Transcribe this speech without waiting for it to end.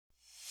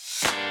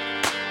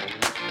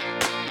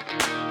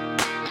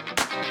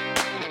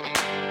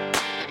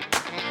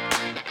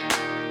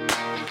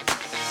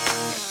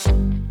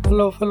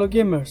Hello fellow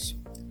gamers,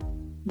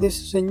 this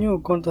is a new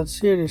content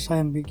series I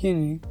am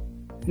beginning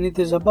and it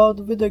is about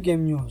video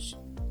game news.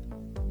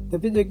 The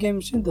video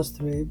games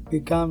industry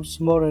becomes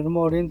more and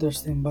more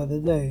interesting by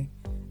the day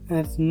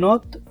and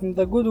not in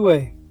the good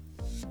way.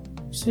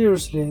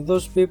 Seriously,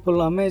 those people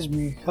amaze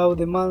me how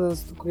they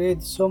manage to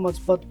create so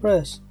much bad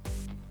press.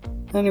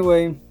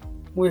 Anyway,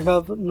 we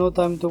have no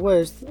time to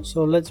waste,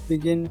 so let's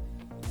begin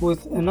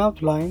with an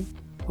outline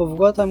of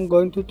what I'm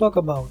going to talk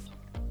about.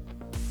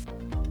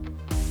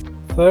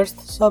 First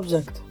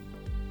subject: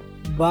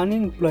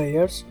 banning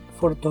players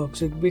for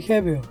toxic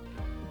behavior.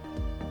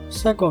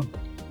 Second,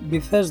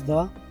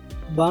 Bethesda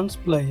bans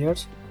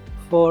players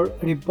for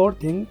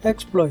reporting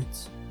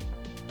exploits.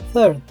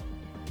 Third,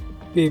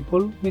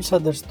 people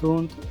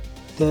misunderstood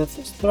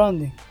Death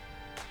Stranding.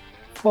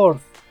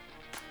 Fourth,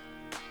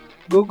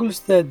 Google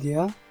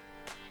Stadia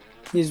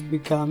is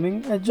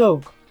becoming a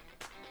joke.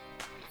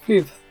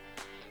 Fifth,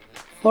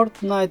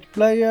 Fortnite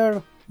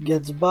player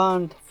gets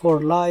banned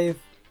for life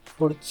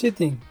for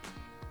cheating.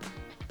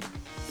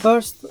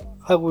 First,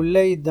 I will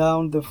lay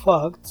down the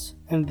facts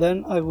and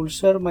then I will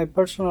share my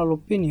personal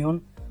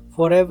opinion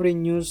for every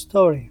news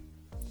story.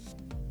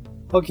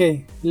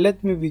 Okay,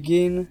 let me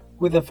begin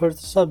with the first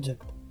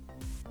subject: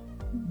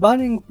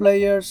 banning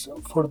players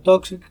for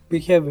toxic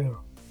behavior.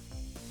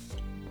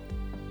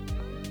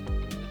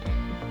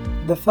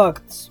 The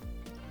facts: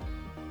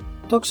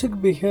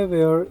 toxic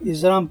behavior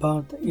is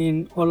rampant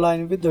in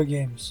online video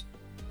games.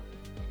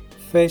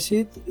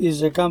 Faceit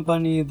is a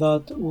company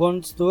that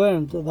wants to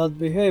end that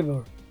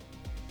behavior.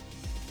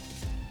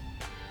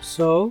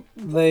 So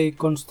they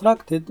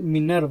constructed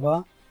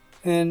Minerva,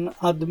 an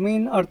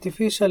admin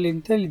artificial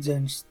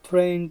intelligence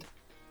trained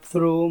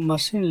through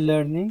machine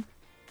learning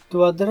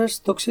to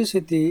address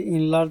toxicity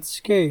in large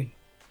scale.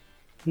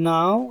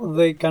 Now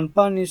they can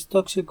punish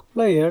toxic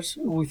players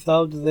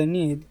without the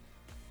need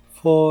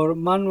for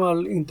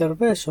manual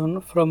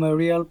intervention from a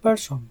real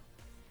person.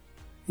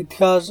 It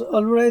has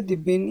already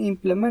been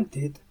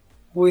implemented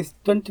with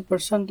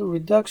 20%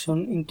 reduction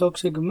in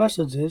toxic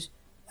messages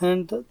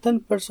and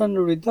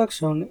 10%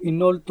 reduction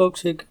in all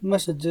toxic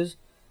messages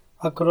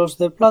across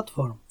the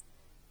platform.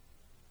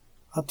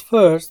 At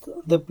first,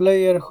 the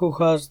player who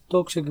has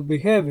toxic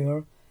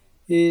behavior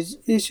is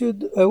issued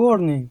a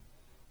warning,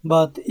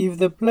 but if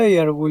the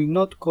player will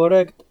not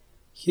correct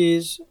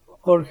his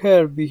or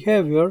her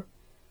behavior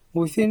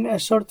within a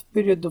short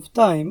period of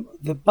time,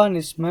 the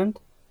punishment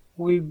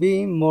will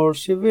be more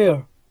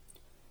severe.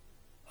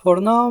 For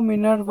now,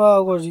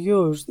 Minerva was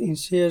used in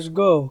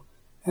CSGO,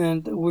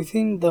 and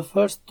within the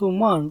first 2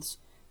 months,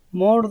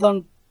 more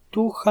than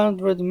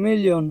 200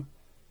 million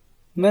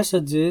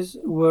messages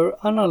were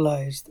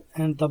analyzed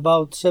and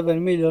about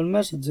 7 million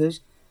messages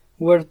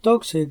were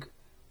toxic,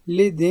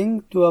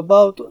 leading to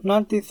about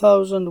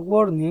 90,000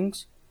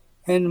 warnings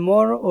and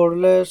more or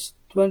less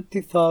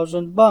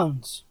 20,000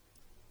 bans.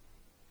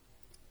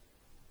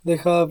 They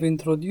have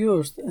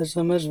introduced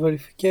SMS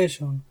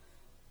verification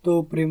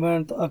to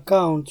prevent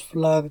accounts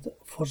flagged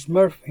for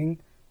smurfing,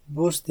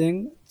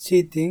 boosting,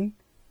 cheating,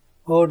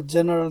 or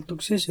general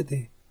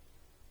toxicity.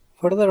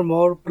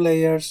 Furthermore,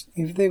 players,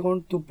 if they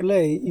want to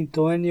play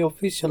into any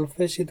official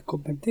Faceit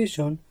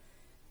competition,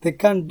 they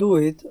can't do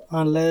it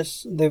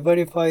unless they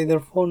verify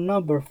their phone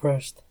number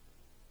first.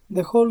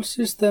 The whole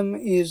system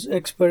is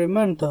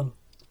experimental,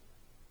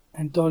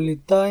 and only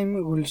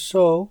time will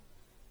show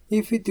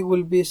if it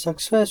will be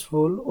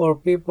successful or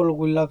people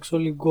will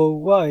actually go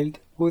wild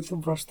with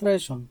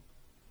frustration.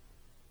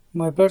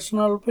 My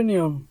personal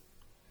opinion: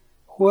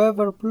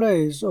 whoever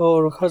plays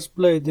or has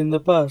played in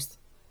the past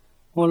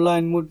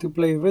online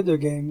multiplayer video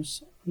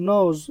games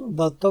knows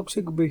that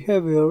toxic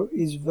behavior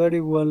is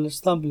very well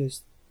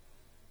established,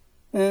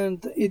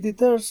 and it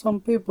deters some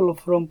people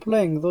from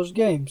playing those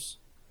games.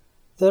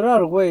 There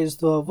are ways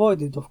to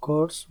avoid it, of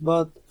course,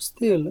 but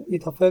still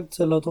it affects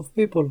a lot of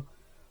people,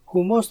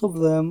 who most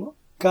of them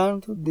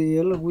can't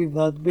deal with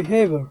that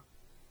behavior.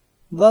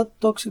 That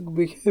toxic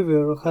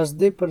behavior has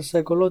deeper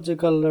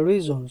psychological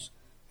reasons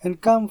and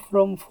comes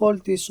from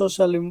faulty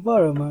social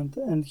environment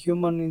and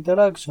human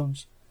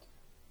interactions.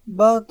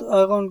 But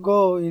I won't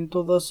go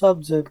into the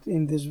subject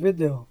in this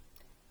video.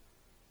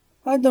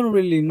 I don't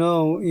really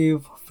know if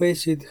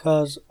Faceit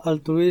has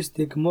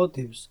altruistic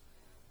motives,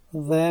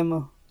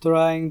 them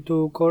trying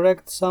to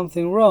correct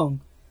something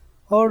wrong,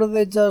 or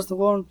they just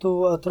want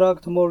to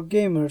attract more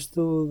gamers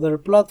to their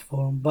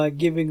platform by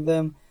giving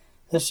them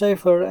a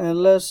safer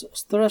and less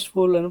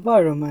stressful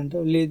environment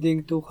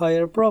leading to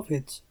higher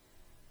profits.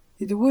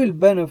 It will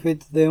benefit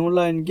the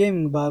online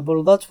gaming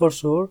bubble, that's for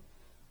sure,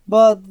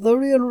 but the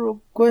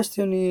real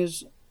question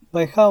is,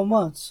 by how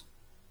much?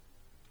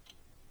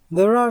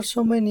 There are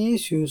so many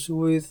issues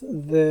with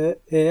the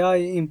AI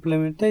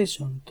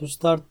implementation to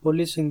start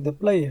policing the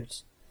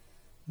players.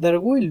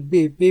 There will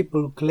be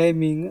people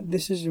claiming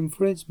this is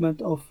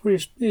infringement of free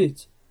speech,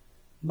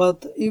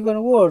 but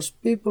even worse,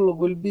 people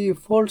will be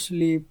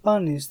falsely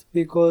punished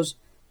because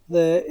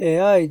the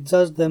AI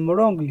judged them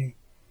wrongly.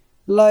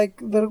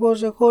 Like there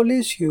was a whole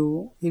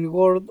issue in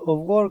World of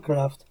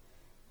Warcraft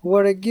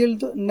where a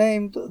guild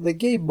named the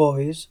Gay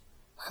Boys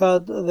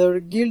had their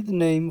guild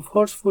name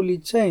forcefully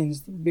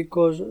changed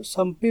because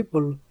some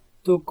people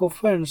took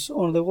offense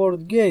on the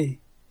word gay.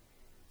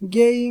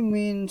 Gay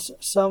means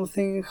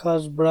something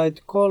has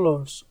bright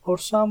colors or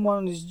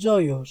someone is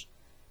joyous.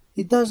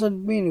 It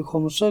doesn't mean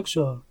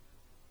homosexual.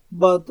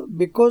 But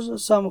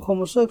because some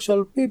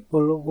homosexual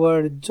people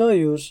were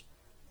joyous,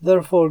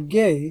 therefore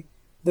gay,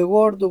 the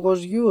word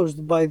was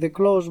used by the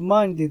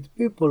close-minded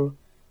people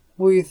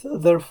with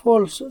their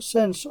false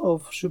sense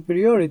of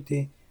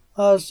superiority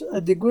as a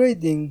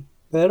degrading,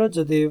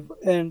 pejorative,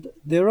 and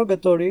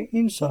derogatory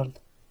insult.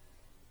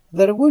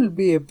 There will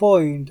be a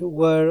point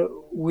where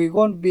we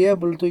won't be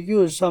able to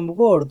use some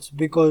words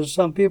because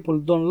some people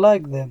don't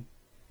like them.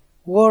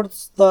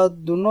 Words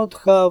that do not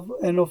have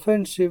an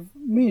offensive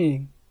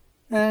meaning.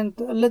 And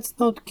let's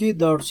not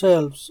kid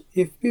ourselves.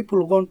 If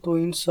people want to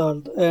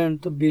insult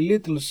and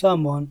belittle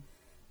someone,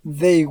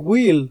 they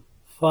will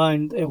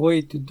find a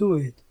way to do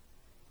it.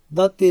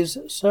 That is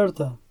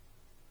certain.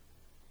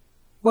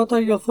 What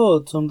are your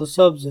thoughts on the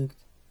subject?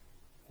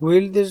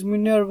 Will this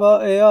Minerva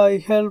AI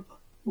help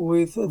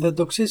with the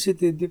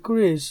toxicity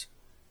decrease,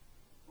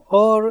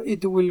 or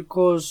it will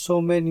cause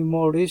so many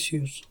more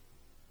issues?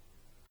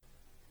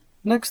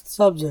 Next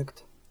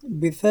subject.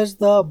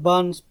 Bethesda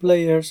bans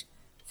players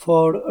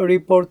for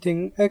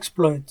reporting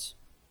exploits.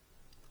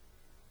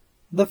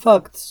 The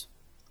facts.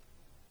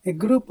 A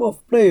group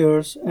of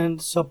players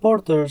and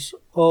supporters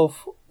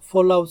of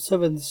Fallout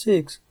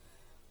 76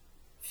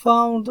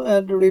 found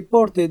and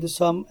reported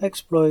some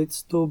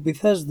exploits to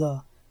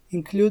Bethesda,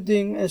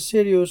 including a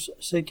serious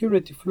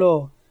security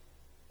flaw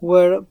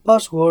where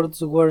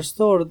passwords were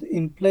stored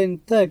in plain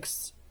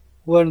text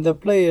when the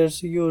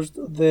players used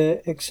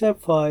the exe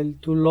file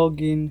to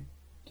log in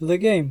to the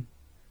game.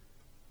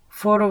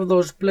 4 of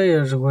those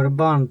players were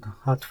banned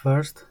at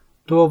first,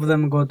 2 of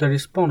them got a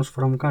response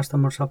from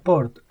customer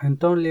support,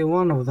 and only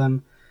one of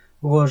them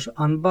was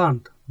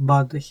unbanned,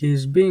 but he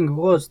is being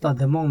watched at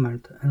the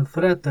moment and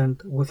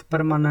threatened with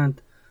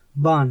permanent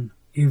ban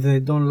if they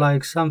don't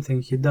like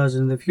something he does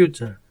in the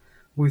future,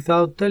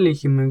 without telling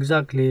him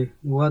exactly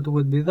what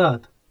would be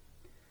that.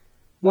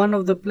 One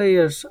of the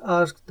players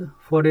asked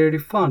for a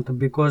refund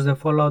because the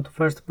Fallout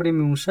First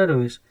Premium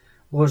service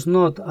was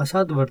not as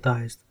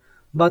advertised,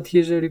 but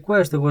his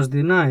request was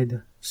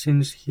denied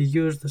since he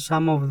used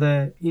some of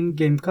the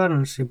in-game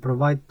currency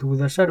provided with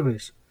the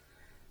service.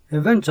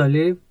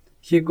 Eventually,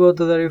 he got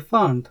the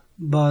refund,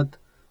 but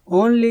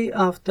only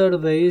after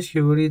the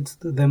issue reached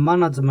the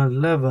management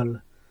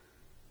level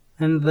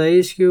and the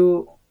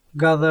issue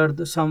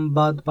gathered some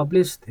bad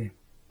publicity.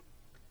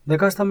 The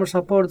customer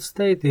support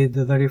stated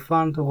the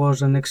refund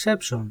was an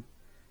exception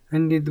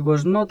and it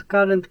was not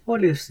current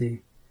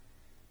policy,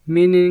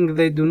 meaning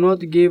they do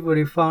not give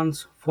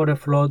refunds for a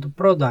flawed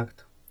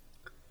product.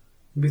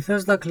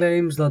 Bethesda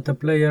claims that the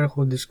player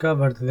who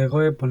discovered the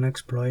weapon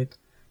exploit,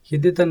 he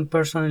didn't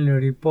personally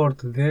report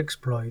the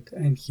exploit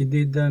and he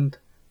didn't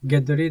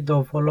get rid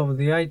of all of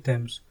the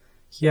items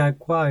he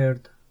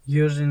acquired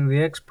using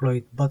the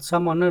exploit, but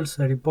someone else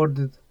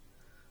reported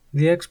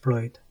the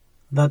exploit.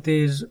 That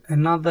is,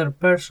 another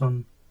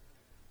person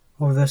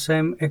of the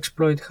same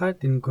exploit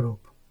hiding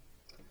group.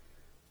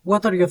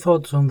 What are your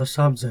thoughts on the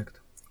subject?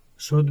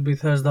 Should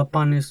Bethesda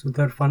punish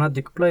their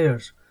fanatic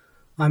players?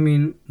 I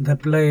mean, the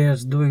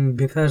players doing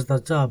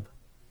Bethesda's job.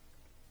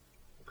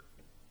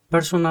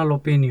 Personal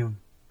opinion.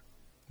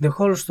 The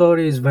whole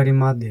story is very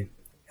muddy,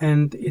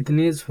 and it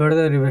needs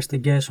further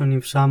investigation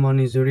if someone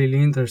is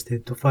really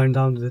interested to find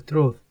out the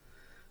truth.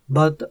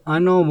 But I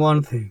know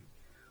one thing.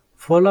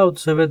 Fallout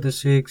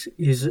 76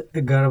 is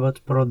a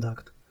garbage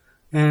product,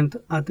 and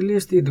at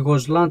least it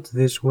was launched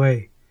this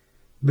way.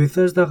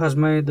 Bethesda has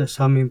made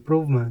some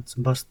improvements,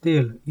 but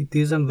still, it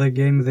isn't the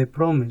game they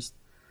promised.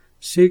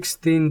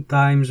 16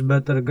 times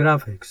better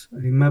graphics.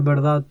 Remember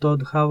that,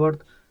 Todd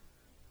Howard?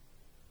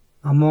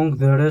 Among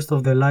the rest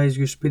of the lies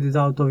you spit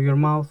out of your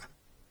mouth?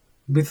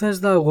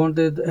 Bethesda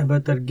wanted a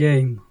better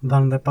game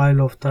than the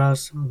pile of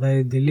trash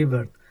they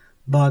delivered,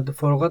 but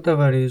for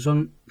whatever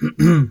reason,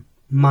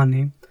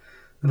 money,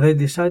 they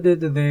decided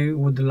they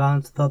would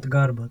launch that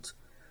garbage.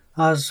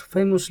 As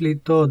famously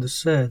Todd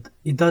said,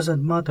 it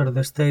doesn't matter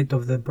the state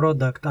of the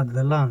product at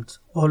the launch,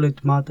 all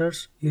it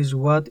matters is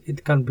what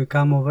it can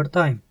become over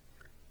time.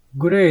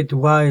 Great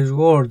wise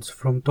words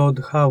from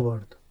Todd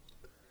Howard.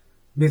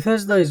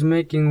 Bethesda is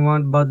making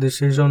one bad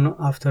decision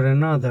after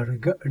another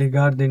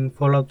regarding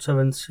Fallout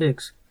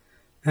 76,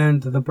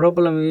 and the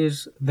problem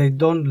is they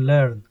don't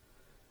learn.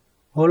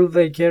 All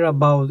they care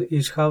about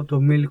is how to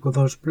milk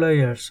those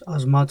players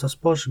as much as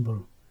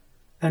possible.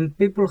 And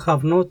people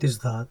have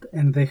noticed that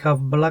and they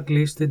have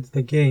blacklisted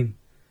the game.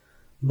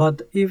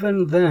 But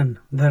even then,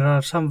 there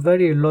are some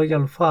very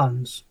loyal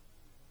fans,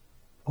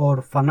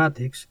 or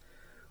fanatics,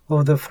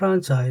 of the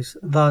franchise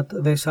that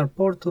they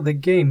support the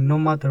game no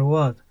matter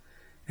what,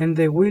 and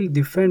they will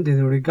defend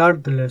it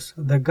regardless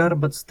the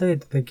garbage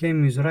state the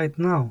game is right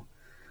now.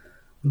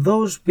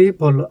 Those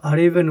people are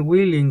even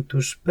willing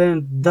to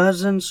spend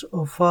dozens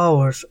of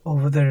hours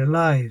of their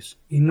lives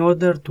in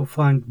order to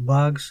find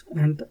bugs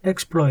and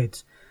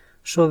exploits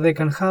so they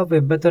can have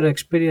a better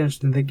experience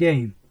in the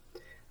game.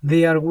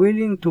 They are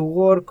willing to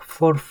work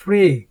for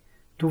free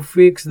to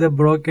fix the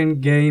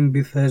broken game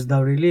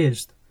Bethesda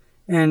released,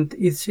 and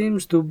it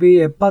seems to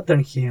be a pattern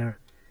here.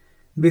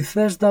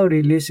 Bethesda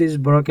releases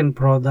broken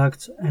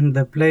products and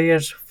the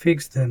players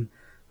fix them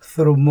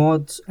through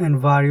mods and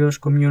various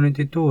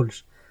community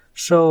tools.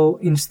 So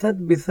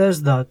instead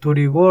Bethesda to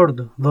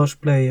reward those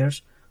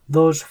players,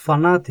 those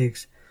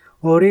fanatics,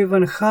 or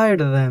even hire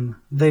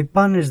them, they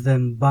punish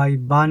them by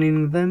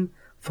banning them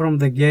from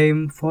the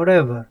game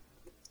forever.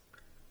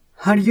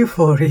 Are you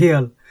for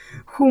real?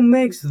 Who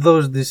makes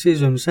those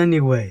decisions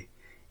anyway?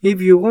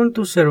 If you want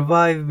to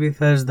survive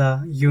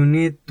Bethesda, you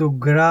need to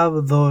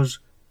grab those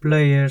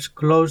players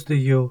close to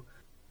you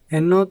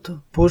and not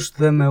push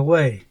them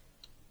away.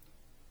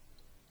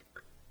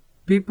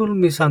 People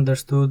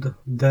misunderstood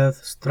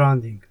Death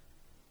Stranding.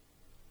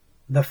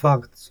 The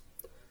facts.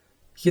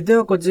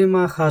 Hideo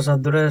Kojima has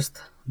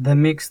addressed the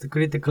mixed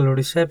critical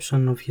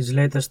reception of his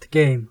latest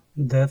game,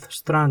 Death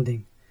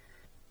Stranding.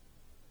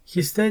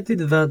 He stated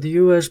that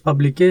US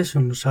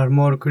publications are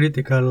more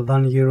critical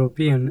than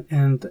European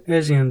and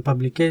Asian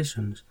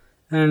publications,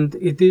 and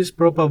it is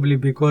probably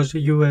because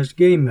US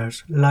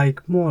gamers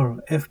like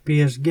more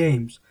FPS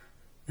games,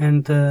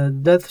 and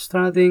Death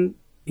Stranding,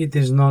 it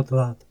is not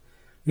that.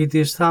 It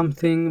is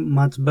something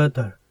much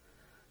better.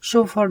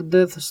 So far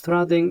Death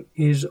Stranding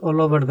is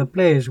all over the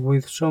place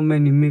with so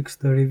many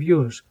mixed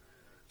reviews.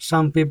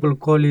 Some people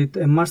call it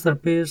a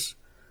masterpiece,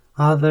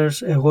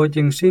 others a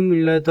walking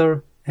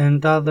simulator,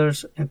 and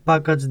others a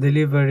package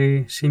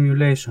delivery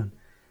simulation.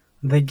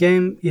 The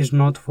game is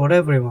not for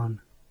everyone.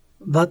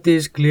 That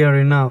is clear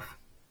enough.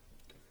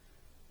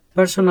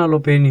 Personal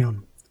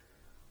opinion.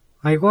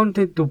 I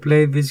wanted to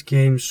play this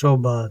game so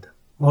bad,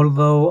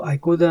 although I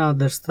couldn't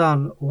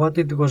understand what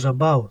it was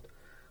about,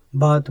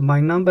 but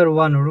my number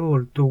one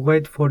rule to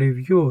wait for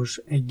reviews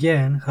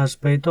again has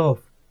paid off.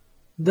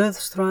 Death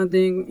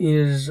Stranding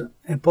is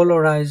a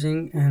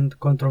polarizing and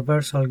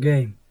controversial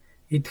game.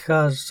 It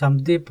has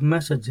some deep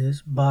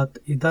messages, but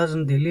it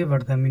doesn't deliver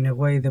them in a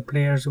way the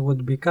players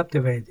would be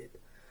captivated.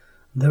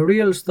 The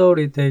real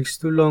story takes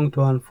too long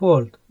to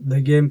unfold,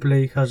 the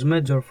gameplay has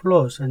major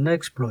flaws and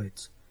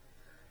exploits.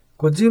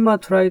 Kojima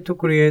tried to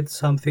create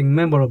something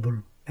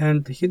memorable,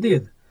 and he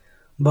did,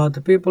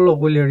 but people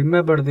will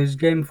remember this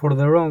game for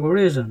the wrong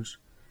reasons.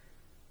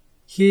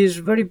 He is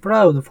very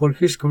proud for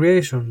his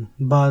creation,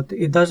 but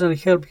it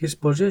doesn't help his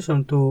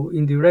position to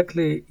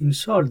indirectly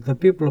insult the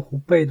people who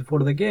paid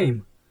for the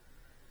game.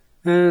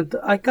 And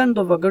I kind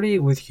of agree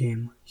with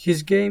him.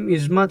 His game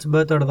is much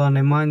better than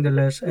a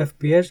mindless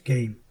FPS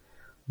game,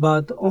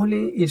 but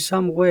only in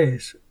some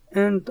ways.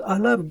 And I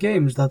love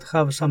games that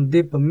have some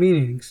deep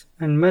meanings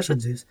and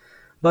messages,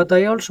 but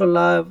I also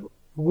love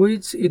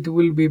which it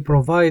will be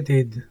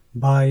provided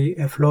by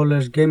a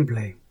flawless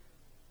gameplay.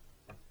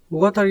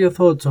 What are your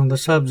thoughts on the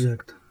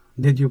subject?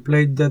 Did you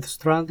play Death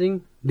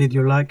Stranding? Did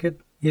you like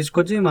it? Is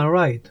Kojima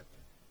right?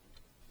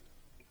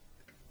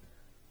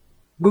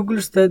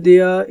 Google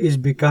Stadia is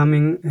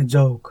becoming a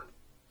joke.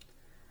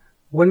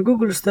 When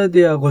Google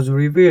Stadia was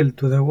revealed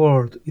to the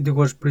world, it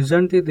was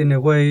presented in a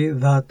way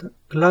that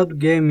cloud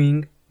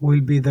gaming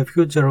will be the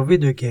future of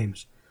video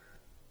games.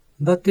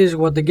 That is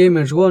what the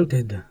gamers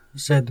wanted,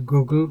 said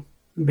Google,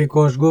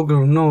 because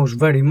Google knows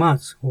very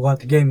much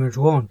what gamers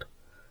want.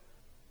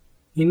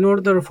 In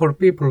order for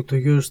people to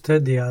use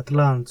Stadia at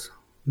launch,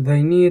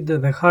 they need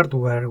the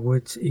hardware,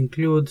 which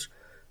includes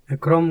a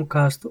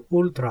Chromecast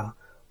Ultra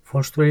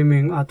for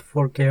streaming at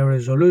 4K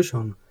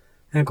resolution,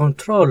 a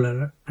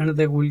controller, and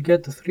they will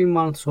get 3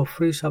 months of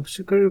free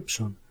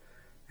subscription,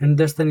 and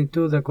Destiny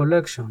 2 the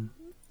collection,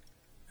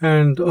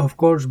 and of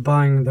course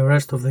buying the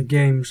rest of the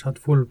games at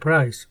full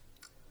price.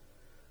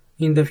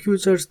 In the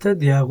future,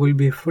 Stadia will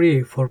be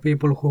free for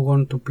people who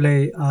want to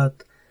play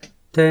at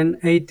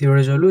 1080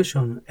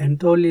 resolution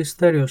and only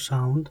stereo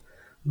sound,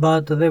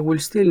 but they will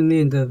still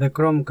need the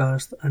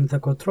Chromecast and the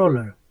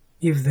controller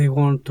if they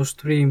want to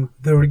stream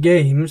their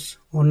games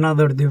on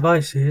other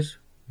devices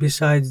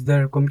besides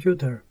their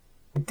computer.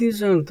 It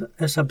isn't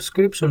a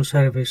subscription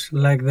service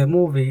like the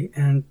movie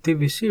and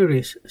TV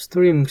series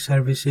streaming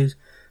services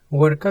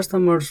where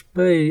customers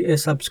pay a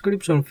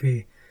subscription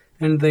fee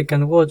and they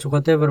can watch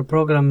whatever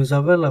program is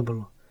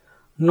available.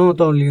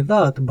 Not only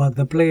that, but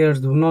the players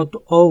do not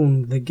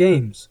own the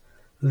games.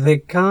 They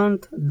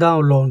can't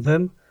download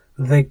them,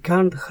 they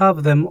can't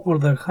have them on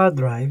their hard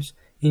drives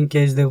in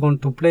case they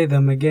want to play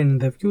them again in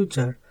the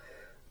future,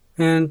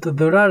 and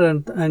there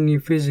aren't any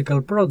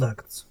physical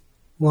products.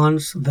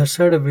 Once the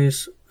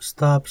service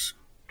stops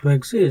to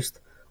exist,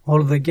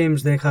 all the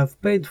games they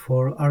have paid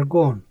for are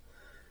gone.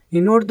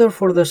 In order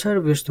for the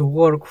service to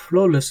work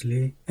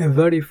flawlessly, a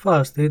very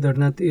fast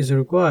internet is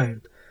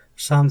required,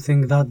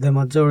 something that the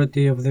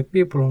majority of the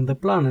people on the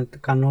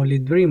planet can only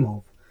dream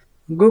of.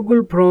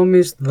 Google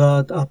promised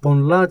that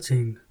upon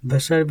launching,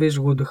 the service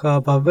would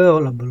have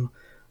available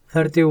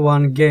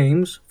 31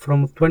 games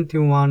from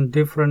 21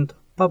 different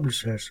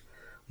publishers.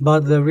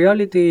 But the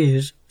reality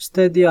is,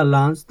 Stadia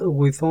launched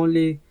with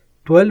only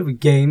 12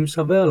 games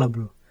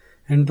available,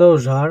 and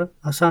those are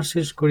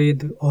Assassin's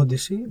Creed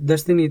Odyssey,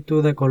 Destiny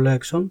 2 The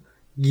Collection,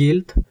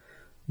 Guild,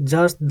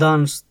 Just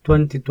Dance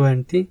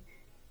 2020,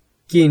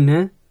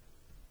 Kine,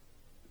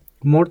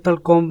 Mortal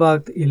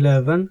Kombat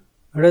 11,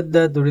 Red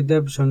Dead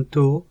Redemption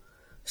 2,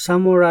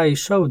 Samurai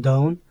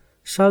Showdown,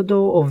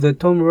 Shadow of the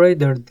Tomb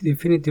Raider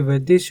Definitive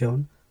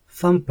Edition,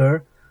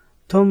 Thumper,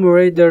 Tomb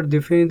Raider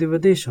Definitive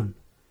Edition.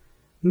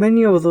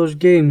 Many of those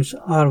games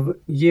are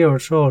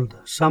years old.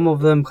 Some of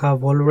them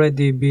have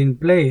already been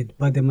played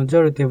by the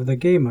majority of the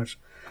gamers.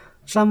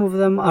 Some of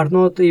them are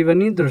not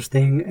even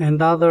interesting,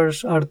 and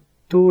others are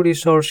too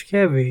resource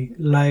heavy,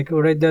 like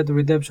Red Dead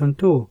Redemption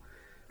 2,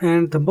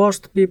 and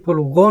most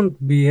people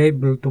won't be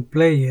able to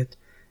play it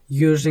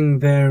using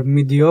their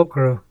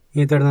mediocre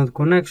internet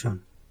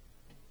connection.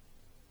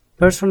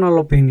 Personal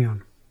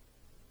opinion.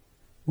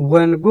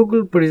 When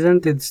Google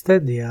presented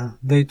Stadia,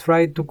 they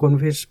tried to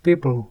convince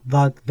people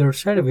that their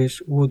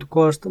service would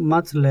cost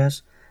much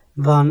less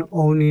than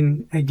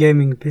owning a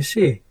gaming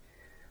PC.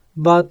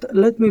 But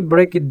let me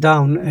break it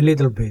down a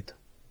little bit.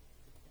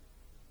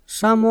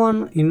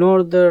 Someone in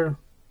order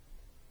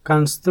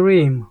can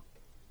stream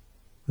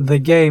the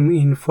game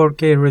in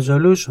 4K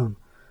resolution.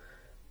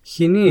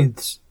 He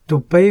needs to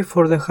pay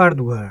for the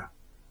hardware,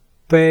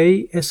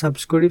 pay a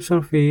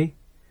subscription fee,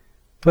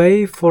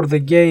 pay for the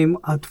game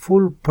at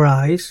full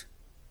price,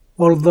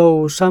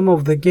 although some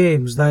of the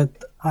games that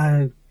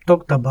I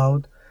talked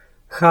about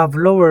have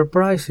lower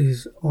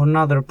prices on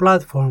other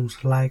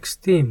platforms like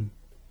Steam.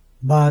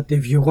 But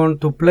if you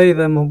want to play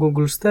them on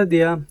Google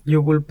Stadia,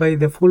 you will pay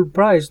the full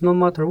price no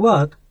matter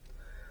what.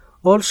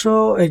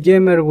 Also, a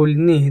gamer will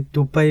need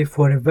to pay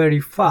for a very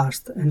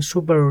fast and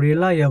super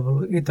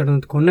reliable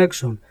internet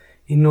connection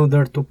in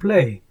order to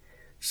play,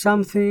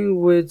 something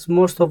which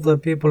most of the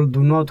people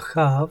do not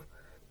have.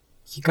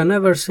 He can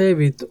never save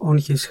it on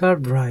his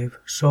hard drive,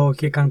 so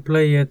he can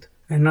play it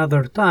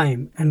another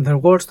time, and the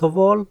worst of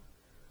all,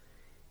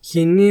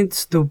 he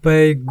needs to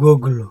pay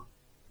Google,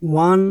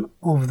 one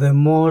of the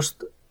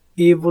most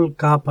evil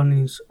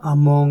companies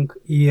among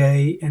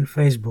EA and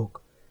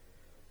Facebook.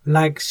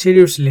 Like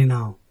seriously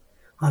now.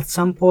 At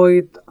some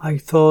point I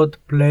thought,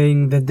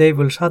 playing the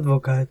devil's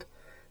advocate,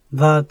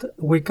 that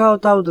we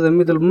cut out the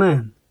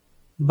middleman.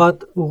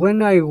 But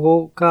when I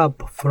woke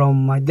up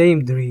from my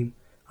daydream,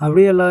 I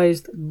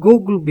realized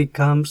Google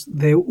becomes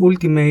the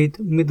ultimate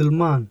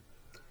middleman.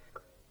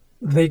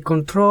 They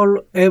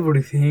control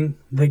everything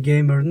the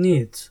gamer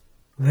needs: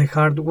 the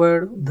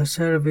hardware, the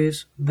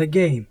service, the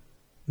game.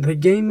 The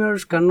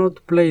gamers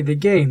cannot play the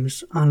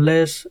games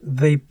unless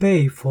they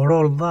pay for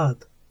all that.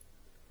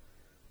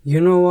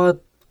 You know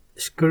what?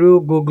 Screw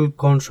Google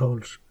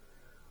consoles.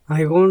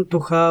 I want to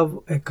have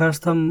a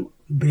custom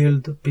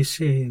built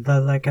PC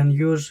that I can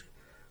use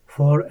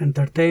for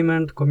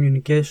entertainment,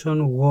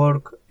 communication,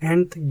 work,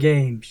 and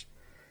games.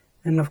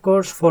 And of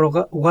course for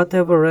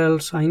whatever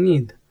else I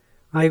need.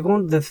 I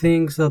want the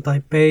things that I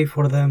pay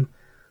for them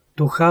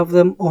to have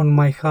them on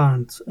my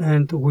hands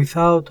and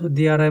without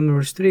DRM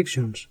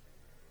restrictions.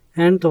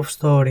 End of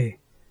story.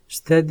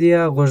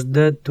 Stadia was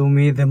dead to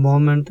me the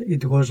moment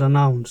it was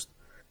announced.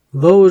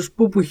 Those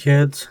poo-poo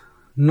heads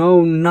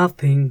know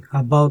nothing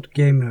about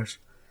gamers.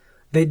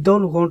 They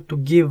don't want to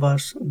give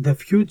us the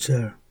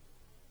future.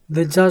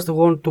 They just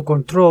want to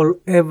control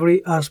every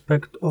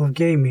aspect of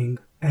gaming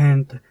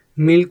and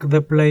milk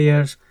the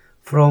players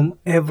from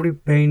every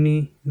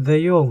penny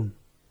they own.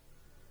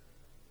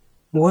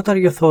 What are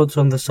your thoughts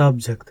on the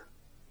subject?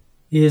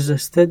 Is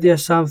Stadia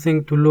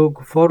something to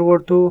look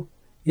forward to?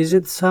 Is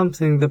it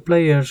something the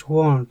players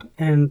want,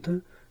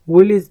 and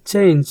will it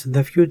change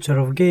the future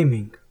of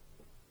gaming?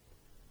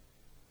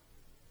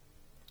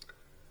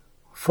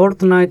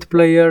 Fortnite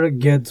player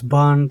gets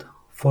banned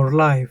for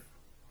life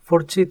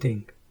for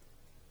cheating.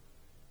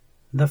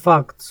 The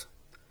facts.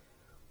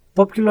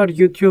 Popular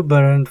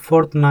YouTuber and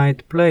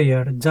Fortnite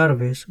player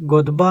Jarvis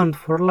got banned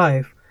for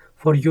life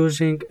for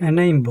using an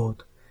aimbot.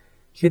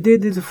 He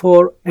did it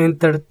for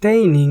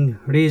entertaining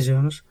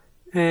reasons,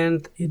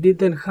 and it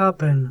didn't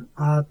happen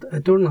at a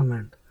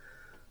tournament.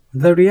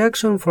 The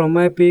reaction from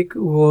Epic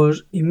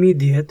was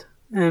immediate,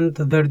 and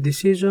their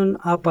decision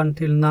up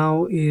until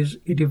now is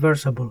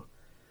irreversible.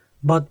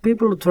 But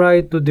people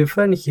tried to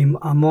defend him,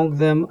 among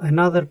them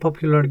another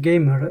popular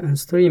gamer and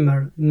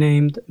streamer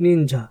named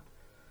Ninja.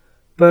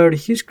 Per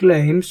his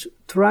claims,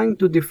 trying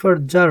to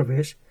defend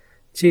Jarvis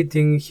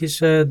cheating, he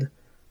said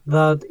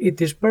that it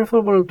is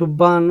preferable to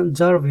ban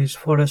Jarvis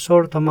for a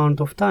short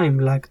amount of time,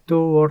 like 2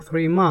 or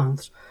 3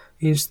 months,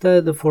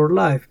 instead for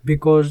life,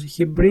 because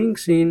he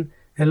brings in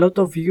a lot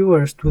of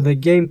viewers to the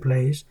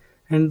gameplays,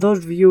 and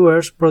those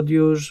viewers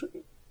produce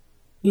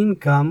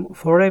income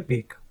for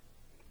Epic.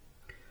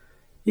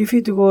 If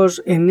it was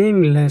a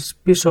nameless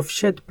piece of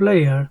shit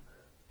player,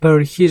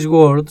 per his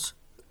words,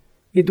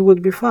 it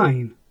would be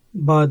fine.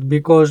 But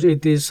because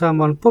it is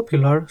someone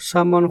popular,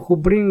 someone who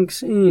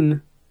brings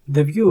in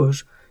the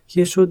views,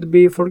 he should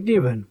be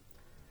forgiven.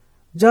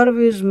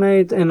 Jarvis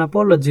made an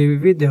apology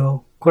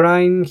video,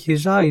 crying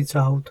his eyes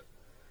out.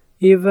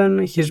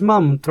 Even his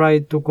mom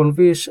tried to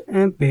convince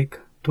Epic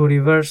to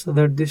reverse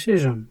their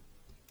decision.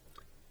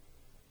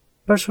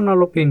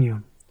 Personal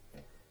opinion.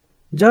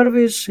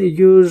 Jarvis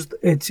used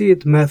a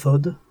cheat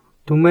method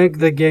to make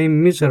the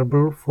game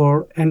miserable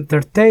for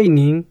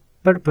entertaining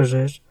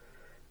purposes,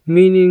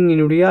 meaning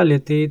in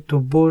reality to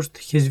boost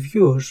his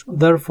views,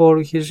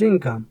 therefore his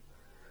income.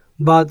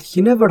 But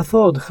he never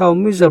thought how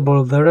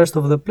miserable the rest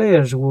of the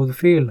players would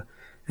feel,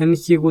 and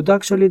he would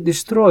actually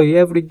destroy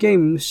every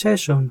game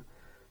session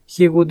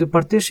he would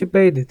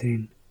participate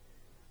in.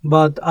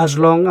 But as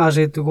long as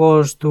it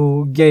was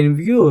to gain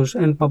views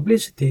and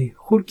publicity,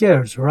 who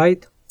cares,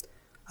 right?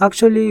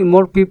 Actually,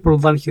 more people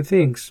than he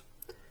thinks.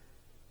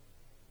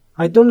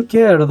 I don't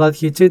care that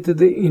he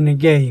cheated in a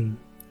game,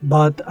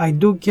 but I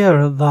do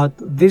care that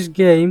this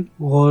game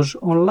was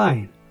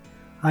online.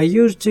 I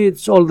use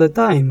cheats all the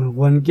time.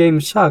 When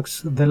game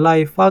sucks the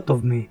life out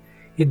of me,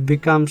 it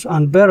becomes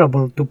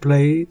unbearable to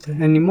play it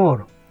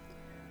anymore.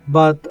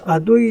 But I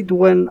do it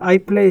when I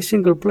play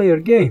single-player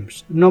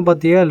games.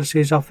 Nobody else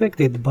is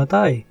affected but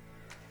I.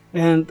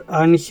 And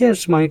I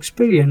enhance my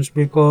experience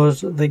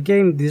because the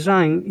game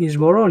design is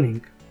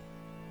moronic.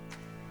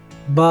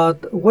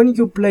 But when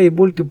you play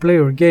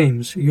multiplayer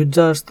games, you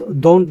just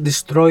don't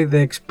destroy the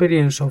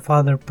experience of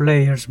other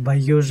players by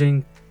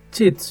using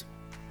cheats.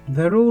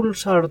 The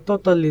rules are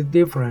totally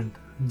different.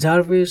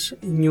 Jarvis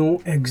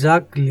knew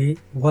exactly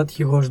what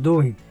he was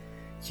doing.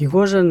 He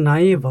wasn't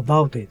naive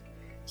about it.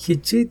 He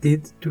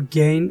cheated to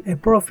gain a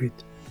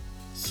profit.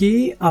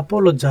 He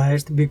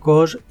apologized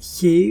because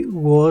he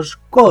was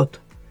caught,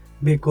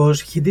 because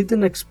he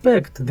didn't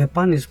expect the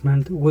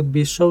punishment would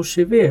be so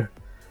severe.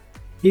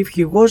 If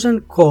he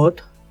wasn't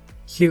caught,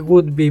 he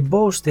would be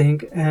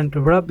boasting and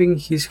rubbing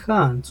his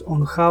hands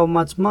on how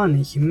much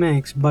money he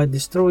makes by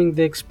destroying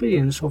the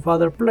experience of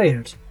other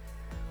players.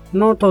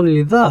 Not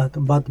only that,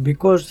 but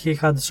because he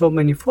had so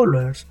many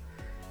followers,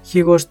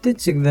 he was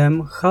teaching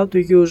them how to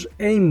use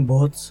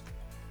aimbots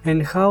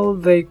and how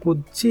they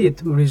could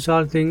cheat,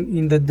 resulting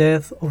in the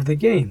death of the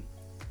game.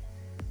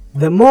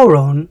 The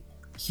moron,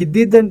 he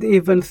didn't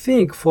even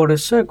think for a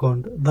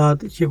second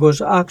that he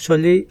was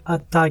actually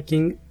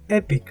attacking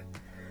Epic.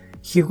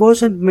 He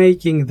wasn't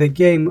making the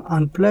game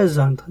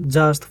unpleasant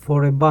just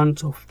for a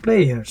bunch of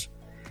players.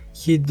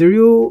 He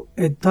drew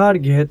a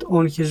target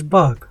on his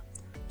back.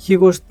 He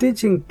was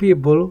teaching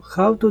people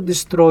how to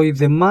destroy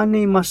the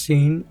money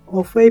machine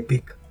of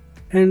Epic.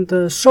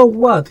 And so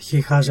what,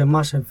 he has a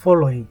massive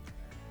following.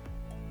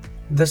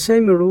 The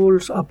same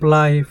rules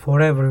apply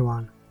for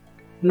everyone.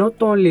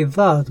 Not only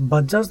that,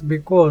 but just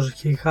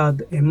because he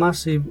had a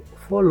massive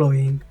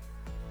following,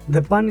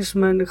 the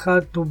punishment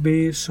had to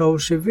be so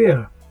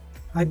severe.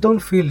 I don't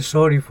feel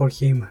sorry for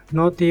him,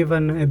 not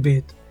even a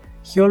bit.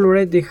 He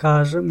already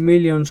has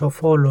millions of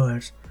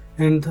followers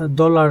and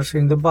dollars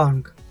in the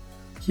bank.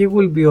 He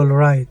will be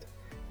alright.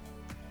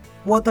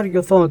 What are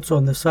your thoughts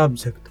on the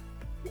subject?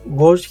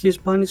 Was his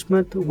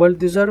punishment well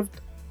deserved?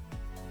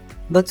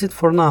 That's it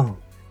for now.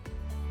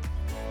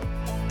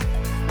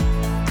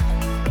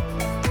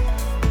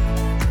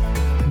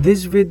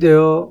 This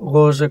video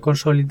was a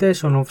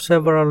consolidation of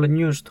several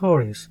news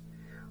stories.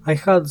 I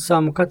had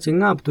some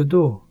catching up to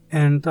do,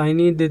 and I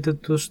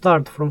needed to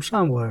start from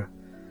somewhere.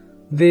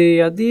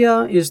 The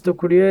idea is to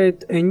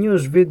create a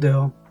news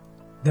video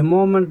the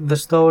moment the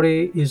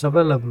story is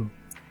available.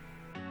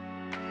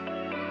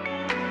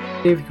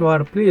 If you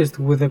are pleased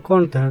with the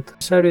content,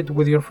 share it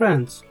with your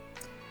friends.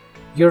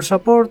 Your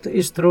support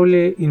is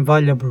truly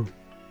invaluable.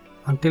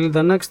 Until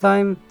the next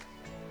time,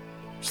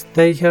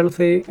 stay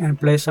healthy and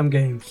play some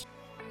games.